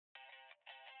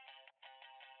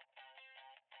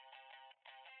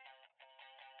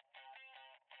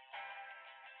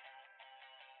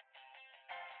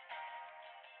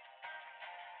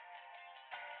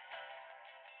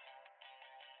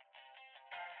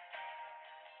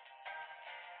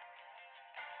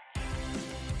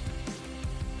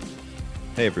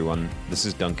Hey everyone, this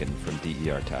is Duncan from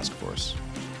DER Task Force.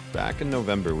 Back in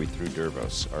November, we threw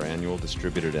DERVOS, our annual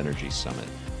Distributed Energy Summit.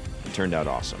 It turned out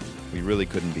awesome. We really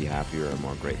couldn't be happier or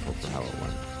more grateful for how it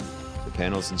went. The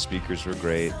panels and speakers were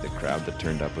great, the crowd that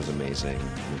turned up was amazing,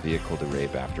 and the Vehicle to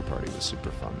Rave after party was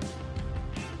super fun.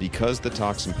 Because the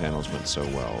talks and panels went so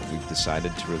well, we've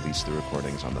decided to release the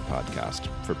recordings on the podcast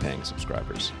for paying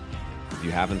subscribers. If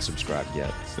you haven't subscribed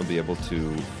yet, you'll be able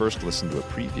to first listen to a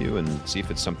preview and see if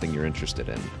it's something you're interested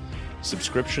in.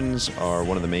 Subscriptions are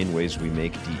one of the main ways we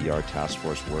make DER Task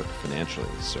Force work financially,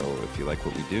 so if you like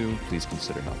what we do, please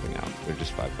consider helping out. They're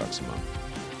just $5 a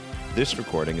month. This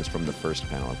recording is from the first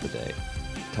panel of the day,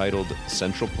 titled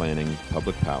Central Planning,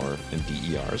 Public Power, and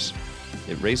DERs.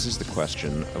 It raises the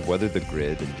question of whether the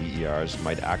grid and DERs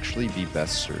might actually be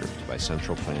best served by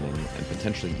central planning and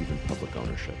potentially even public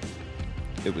ownership.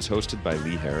 It was hosted by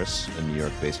Lee Harris, a New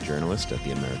York-based journalist at the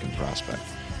American Prospect.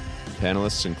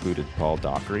 Panelists included Paul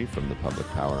Dockery from the Public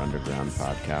Power Underground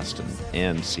podcast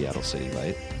and Seattle City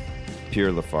Light,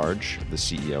 Pierre Lafarge, the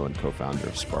CEO and co-founder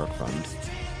of Spark Fund,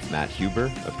 Matt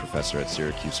Huber, a professor at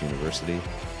Syracuse University,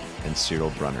 and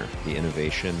Cyril Brunner, the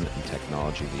innovation and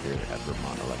technology leader at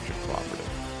Vermont Electric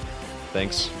Cooperative.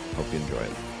 Thanks. Hope you enjoy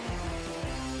it.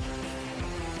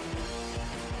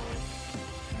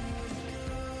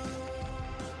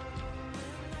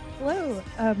 Hello.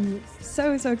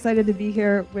 So excited to be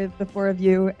here with the four of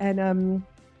you. And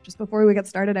just before we get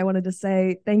started, I wanted to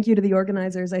say thank you to the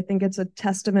organizers. I think it's a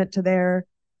testament to their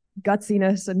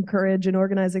gutsiness and courage in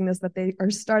organizing this that they are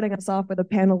starting us off with a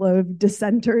panel of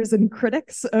dissenters and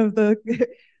critics of the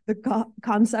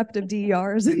concept of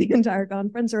DERs in the entire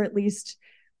conference, or at least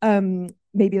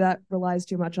maybe that relies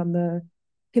too much on the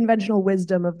conventional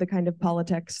wisdom of the kind of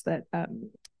politics that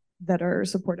are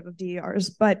supportive of DERs.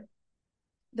 But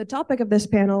the topic of this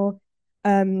panel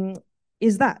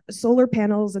is that solar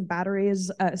panels and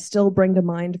batteries still bring to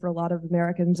mind for a lot of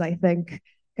Americans, I think,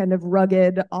 kind of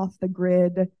rugged,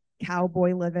 off-the-grid,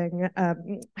 cowboy living,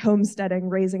 homesteading,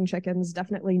 raising chickens,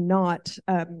 definitely not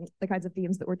the kinds of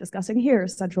themes that we're discussing here,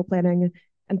 central planning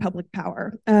and public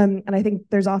power. And I think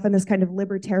there's often this kind of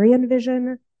libertarian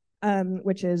vision,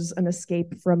 which is an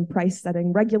escape from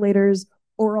price-setting regulators,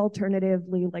 or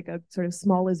alternatively, like a sort of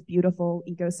small is beautiful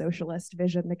eco-socialist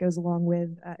vision that goes along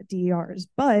with DERs.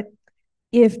 But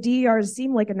if DERs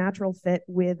seem like a natural fit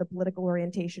with a political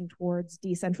orientation towards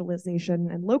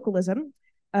decentralization and localism,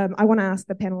 I want to ask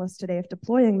the panelists today if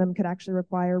deploying them could actually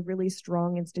require really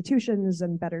strong institutions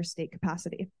and better state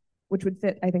capacity, which would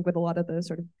fit, I think, with a lot of the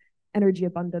sort of energy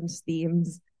abundance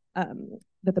themes that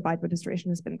the Biden administration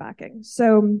has been backing.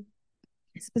 So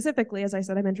specifically, as I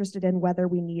said, I'm interested in whether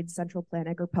we need central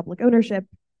planning or public ownership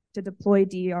to deploy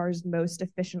DERs most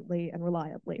efficiently and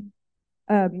reliably.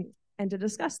 And to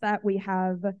discuss that, we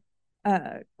have,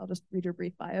 I'll just read your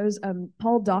brief bios,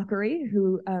 Paul Dockery,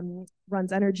 who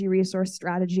runs energy resource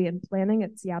strategy and planning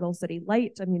at Seattle City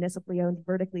Light, a municipally owned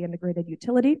vertically integrated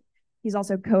utility. He's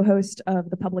also co-host of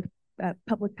the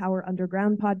Public Power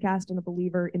Underground podcast and a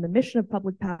believer in the mission of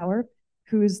public power,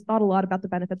 who's thought a lot about the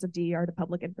benefits of DER to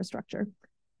public infrastructure.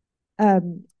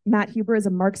 Matt Huber is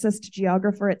a Marxist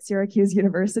geographer at Syracuse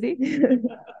University.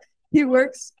 He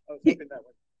works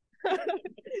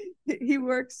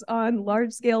on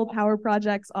large-scale power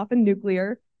projects, often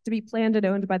nuclear, to be planned and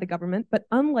owned by the government. But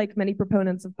unlike many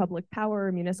proponents of public power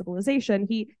or municipalization,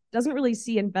 he doesn't really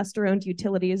see investor-owned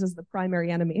utilities as the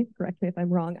primary enemy. Correct me if I'm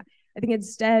wrong. I think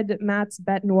instead, Matt's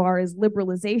bet noir is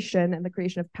liberalization and the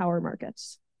creation of power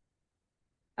markets.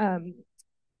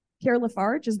 Pierre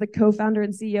Lafarge is the co-founder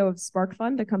and CEO of Spark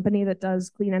Fund, a company that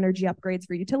does clean energy upgrades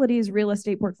for utilities, real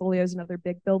estate portfolios, and other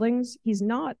big buildings. He's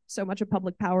not so much a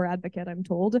public power advocate, I'm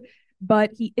told, but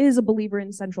he is a believer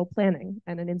in central planning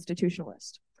and an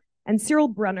institutionalist. And Cyril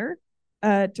Brunner,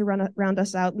 to round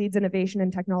us out, leads innovation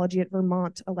and technology at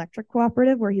Vermont Electric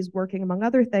Cooperative, where he's working, among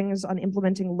other things, on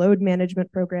implementing load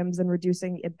management programs and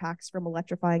reducing impacts from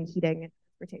electrifying heating and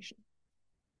transportation.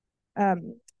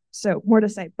 So more to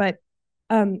say, but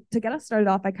to get us started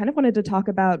off, I kind of wanted to talk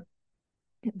about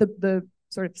the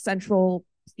sort of central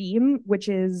theme, which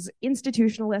is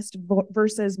institutionalist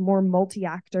versus more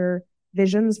multi-actor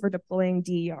visions for deploying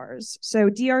DERs. So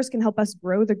DERs can help us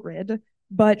grow the grid,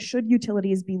 but should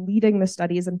utilities be leading the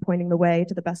studies and pointing the way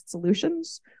to the best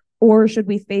solutions? Or should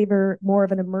we favor more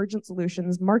of an emergent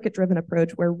solutions, market-driven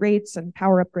approach where rates and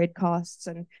power upgrade costs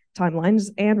and timelines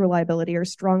and reliability are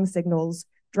strong signals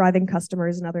driving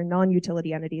customers and other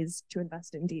non-utility entities to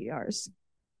invest in DERs?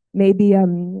 Maybe,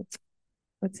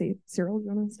 let's see, Cyril, you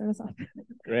want to start us off?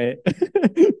 Great.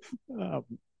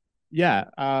 Yeah,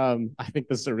 I think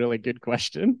this is a really good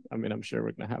question. I mean, I'm sure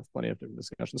we're going to have plenty of different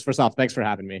discussions. First off, thanks for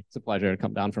having me. It's a pleasure to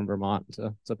come down from Vermont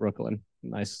to Brooklyn.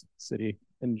 Nice city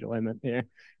enjoyment here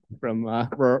from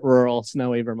rural,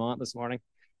 snowy Vermont this morning.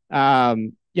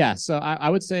 Yeah, so I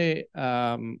would say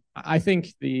I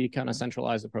think the kind of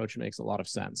centralized approach makes a lot of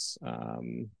sense.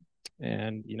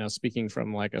 And, speaking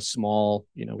from like a small,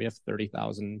 we have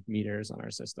 30,000 meters on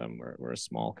our system. We're a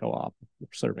small co-op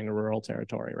serving a rural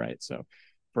territory, right? So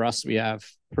for us, we have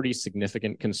pretty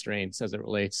significant constraints as it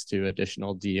relates to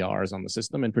additional DERs on the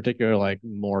system, in particular, like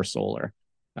more solar.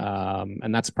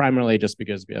 And that's primarily just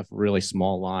because we have really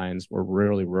small lines. We're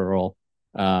really rural.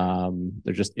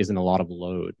 There just isn't a lot of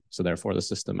load. So therefore, the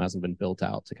system hasn't been built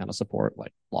out to kind of support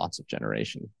like lots of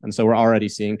generation. And so we're already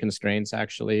seeing constraints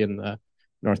actually in the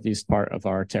northeast part of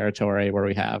our territory where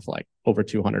we have like over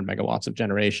 200 megawatts of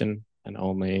generation and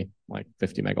only like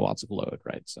 50 megawatts of load,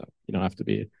 right? So you don't have to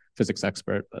be a physics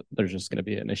expert, but there's just going to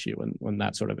be an issue when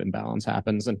that sort of imbalance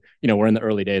happens. And, we're in the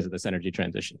early days of this energy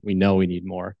transition. We know we need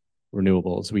more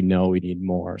renewables. We know we need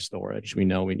more storage. We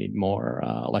know we need more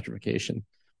electrification.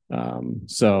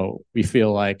 So we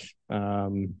feel like,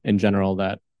 in general,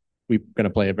 that we're going to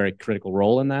play a very critical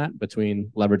role in that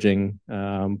between leveraging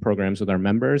programs with our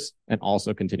members and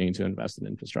also continuing to invest in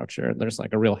infrastructure. There's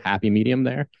like a real happy medium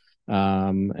there.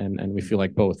 And we feel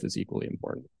like both is equally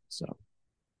important. So.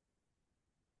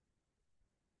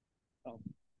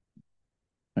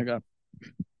 I got.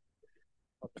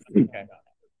 Okay.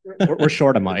 We're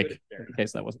short a mic in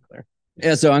case that wasn't clear.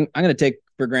 Yeah, so I'm going to take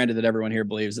for granted that everyone here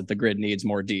believes that the grid needs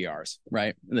more DRs,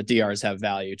 right? And the DRs have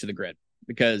value to the grid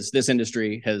because this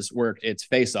industry has worked its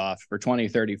face off for 20,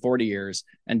 30, 40 years,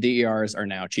 and DERs are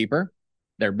now cheaper,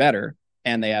 they're better,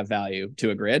 and they have value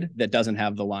to a grid that doesn't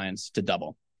have the lines to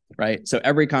double, right? So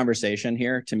every conversation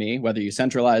here, to me, whether you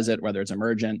centralize it, whether it's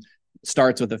emergent,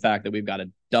 starts with the fact that we've got to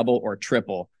double or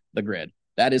triple the grid.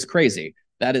 That is crazy.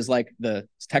 That is like the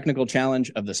technical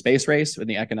challenge of the space race with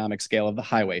the economic scale of the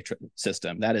highway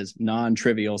system. That is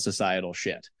non-trivial societal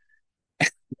shit.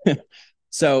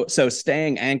 So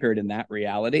staying anchored in that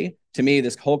reality, to me,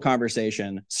 this whole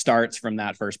conversation starts from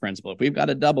that first principle. If we've got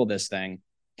to double this thing,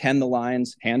 can the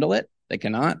lines handle it? They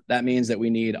cannot. That means that we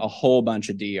need a whole bunch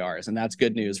of DERs, and that's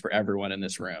good news for everyone in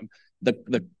this room.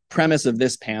 The premise of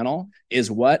this panel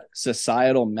is what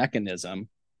societal mechanism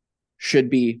should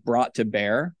be brought to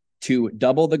bear to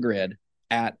double the grid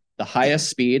at the highest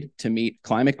speed to meet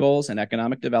climate goals and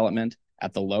economic development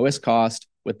at the lowest cost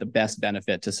with the best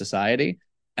benefit to society.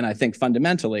 And I think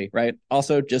fundamentally, right,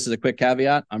 also just as a quick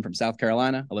caveat, I'm from South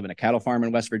Carolina. I live in a cattle farm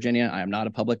in West Virginia. I am not a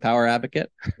public power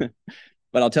advocate,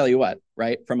 but I'll tell you what,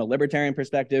 right, from a libertarian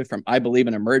perspective, I believe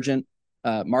in emergent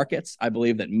markets. I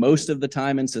believe that most of the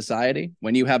time in society,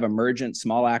 when you have emergent,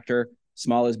 small actor,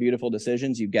 small is beautiful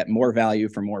decisions, you get more value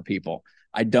for more people.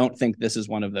 I don't think this is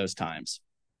one of those times.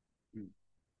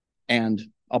 And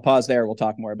I'll pause there. We'll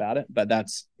talk more about it. But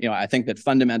that's, I think that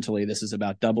fundamentally this is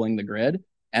about doubling the grid,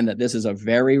 and that this is a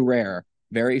very rare,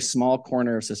 very small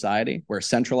corner of society where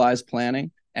centralized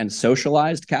planning and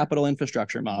socialized capital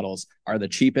infrastructure models are the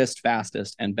cheapest,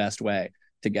 fastest, and best way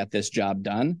to get this job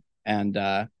done. And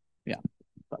yeah.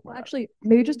 Well, actually,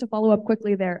 maybe just to follow up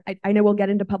quickly there, I know we'll get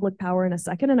into public power in a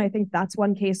second, and I think that's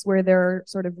one case where there are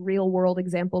sort of real world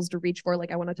examples to reach for.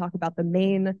 Like I want to talk about the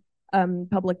main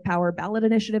public power ballot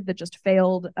initiative that just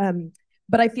failed.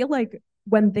 But I feel like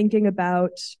when thinking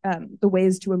about the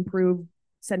ways to improve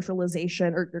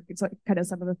centralization or kind of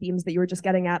some of the themes that you were just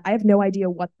getting at, I have no idea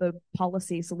what the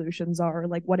policy solutions are,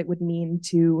 like what it would mean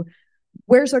to,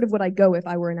 where sort of would I go if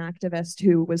I were an activist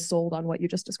who was sold on what you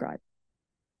just described?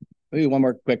 Maybe one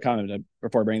more quick comment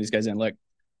before bringing these guys in. Look,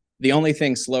 the only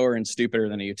thing slower and stupider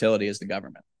than a utility is the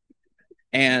government.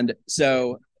 And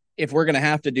so if we're going to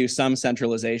have to do some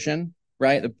centralization,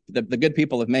 right, the good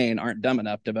people of Maine aren't dumb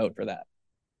enough to vote for that.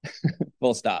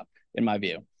 Full stop, in my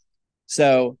view.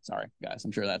 So, sorry, guys,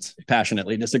 I'm sure that's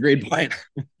passionately disagreed point.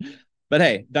 But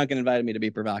hey, Duncan invited me to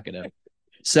be provocative.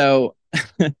 So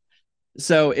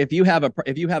if you have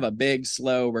a big,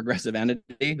 slow, regressive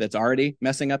entity that's already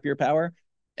messing up your power,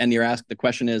 and you're asked, the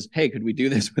question is, hey, could we do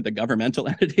this with a governmental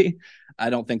entity? I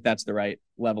don't think that's the right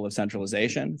level of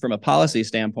centralization. From a policy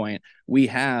standpoint, we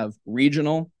have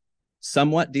regional,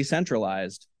 somewhat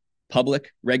decentralized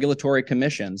public regulatory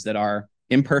commissions that are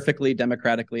imperfectly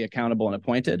democratically accountable and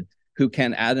appointed, who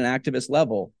can, at an activist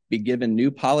level, be given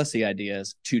new policy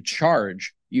ideas to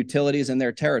charge utilities in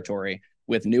their territory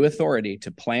with new authority to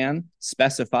plan,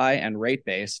 specify, and rate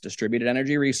base distributed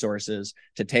energy resources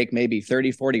to take maybe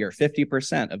 30, 40, or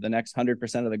 50% of the next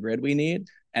 100% of the grid we need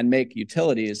and make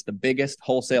utilities the biggest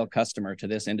wholesale customer to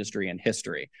this industry in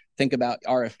history. Think about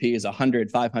RFPs 100,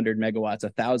 500 megawatts,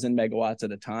 1,000 megawatts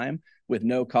at a time with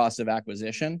no cost of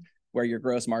acquisition, where your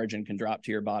gross margin can drop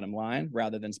to your bottom line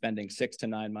rather than spending 6 to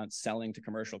 9 months selling to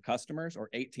commercial customers or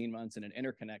 18 months in an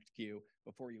interconnect queue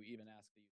before you even ask.